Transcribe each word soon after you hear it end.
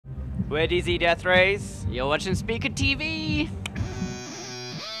We're DZ Deathrays. You're watching Speaker TV.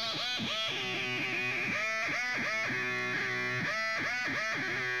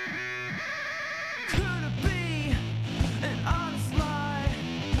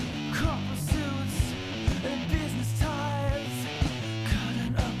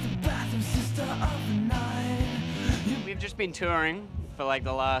 We've just been touring for like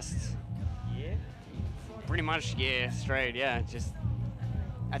the last year? Pretty much year straight, yeah. Just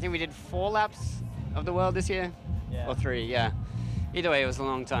I think we did 4 laps of the world this year. Yeah. Or 3, yeah. Either way, it was a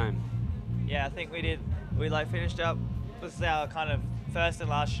long time. Yeah, I think we did. We like finished up. This is our kind of first and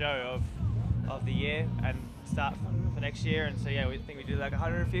last show of the year and start for next year. And so yeah, we think we did like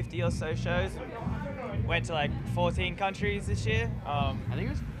 150 or so shows. Went to like 14 countries this year. I think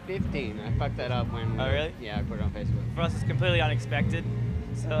it was 15. I fucked that up when. Oh really? Yeah, I put it on Facebook. For us, it's completely unexpected.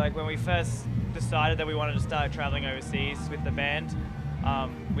 So like when we first decided that we wanted to start traveling overseas with the band,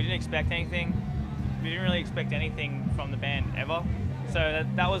 we didn't expect anything. We didn't really expect anything from the band ever. So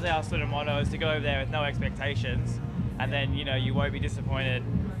that was our sort of motto, is to go over there with no expectations, and then you won't be disappointed.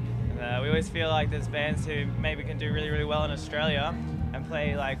 We always feel like there's bands who maybe can do really, really well in Australia and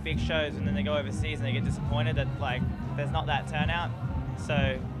play like big shows, and then they go overseas and they get disappointed that like there's not that turnout.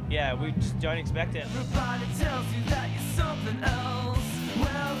 So yeah, we just don't expect it. Everybody tells you that you're something else.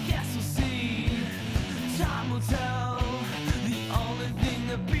 Well, guess we'll see. Time will tell. The only thing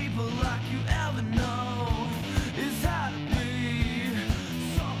that people like you ever know is how to be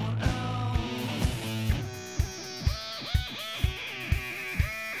someone else.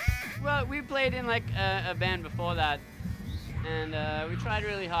 Well, we played in like a band before that, and we tried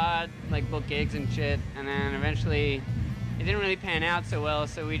really hard, like book gigs and shit, and then eventually it didn't really pan out so well,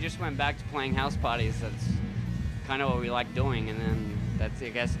 so we just went back to playing house parties. That's kind of what we like doing, and then that's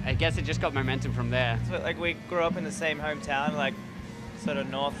I guess it just got momentum from there. So like we grew up in the same hometown, like sort of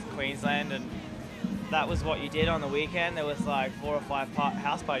North Queensland, and that was what you did on the weekend. There was like 4 or 5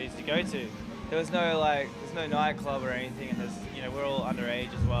 house parties to go to. There was no there's no nightclub or anything, and there's we're all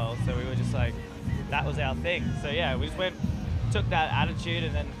underage as well, so we were just like, that was our thing. So yeah, we just took that attitude,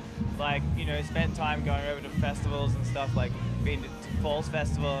 and then spent time going over to festivals and stuff, like being to Falls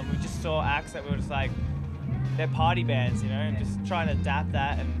Festival, and we just saw acts that we were just like, they're party bands, and just trying to adapt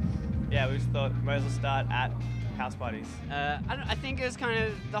that, and yeah, we just thought might as well start at house parties. I think it was kind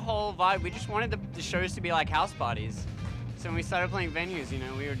of the whole vibe. We just wanted the shows to be like house parties. So when we started playing venues,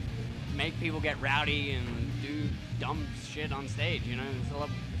 we would make people get rowdy and do dumb shit on stage.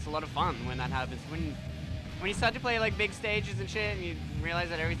 It's a lot of fun when that happens. When you start to play like big stages and shit, and you realize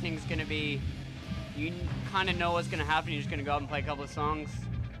that everything's gonna be, you kind of know what's gonna happen. You're just gonna go out and play a couple of songs.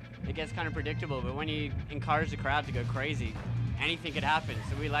 It gets kind of predictable. But when you encourage the crowd to go crazy, anything could happen.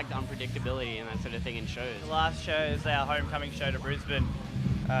 So we like the unpredictability and that sort of thing in shows. The last show is our homecoming show to Brisbane,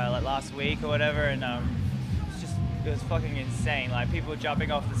 like last week or whatever, and it was fucking insane. Like people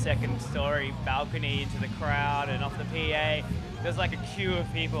jumping off the 2nd story balcony into the crowd and off the PA. There's like a queue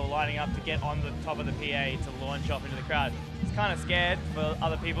of people lining up to get on the top of the PA to launch off into the crowd. It's kind of scared for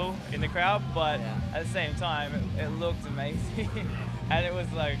other people in the crowd, but at the same time, it looked amazing. And it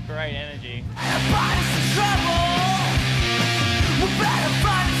was like great energy.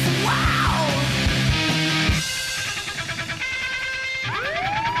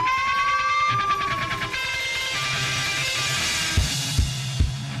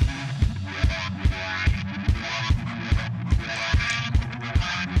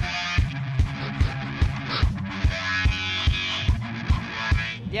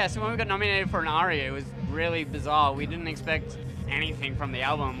 Yeah, so when we got nominated for an ARIA, it was really bizarre. We didn't expect anything from the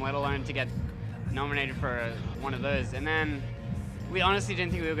album, let alone to get nominated for one of those. And then we honestly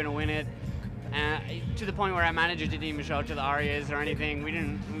didn't think we were going to win it, to the point where our manager didn't even show up to the ARIAs or anything.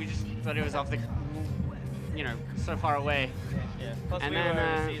 We just thought it was off the, so far away. Yeah, plus and we then, were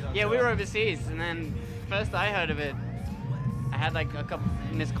overseas. we were overseas, and then first I heard of it, I had like a couple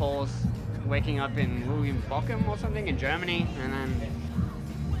missed calls waking up in Bochum or something in Germany, and then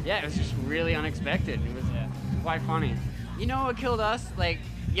yeah, it was just really unexpected. It was quite funny. You know what killed us? Like,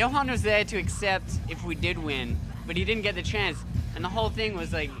 Johan was there to accept if we did win, but he didn't get the chance. And the whole thing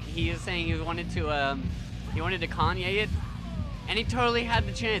was like, he was saying he wanted to Kanye it, and he totally had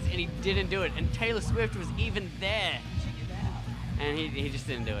the chance, and he didn't do it. And Taylor Swift was even there, and he just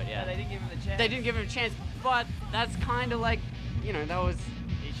didn't do it. Yeah. They didn't give him the chance. They didn't give him a chance, but that's kind of like, that was.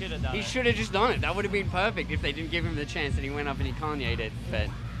 He should have done it. He should have just done it. That would have been perfect if they didn't give him the chance and he went up and he Kanye'd it. But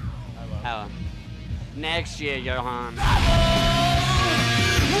next year, Johan.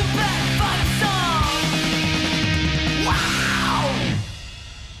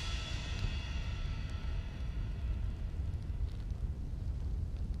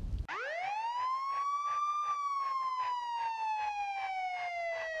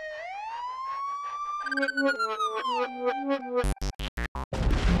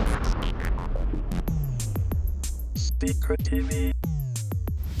 Secret TV.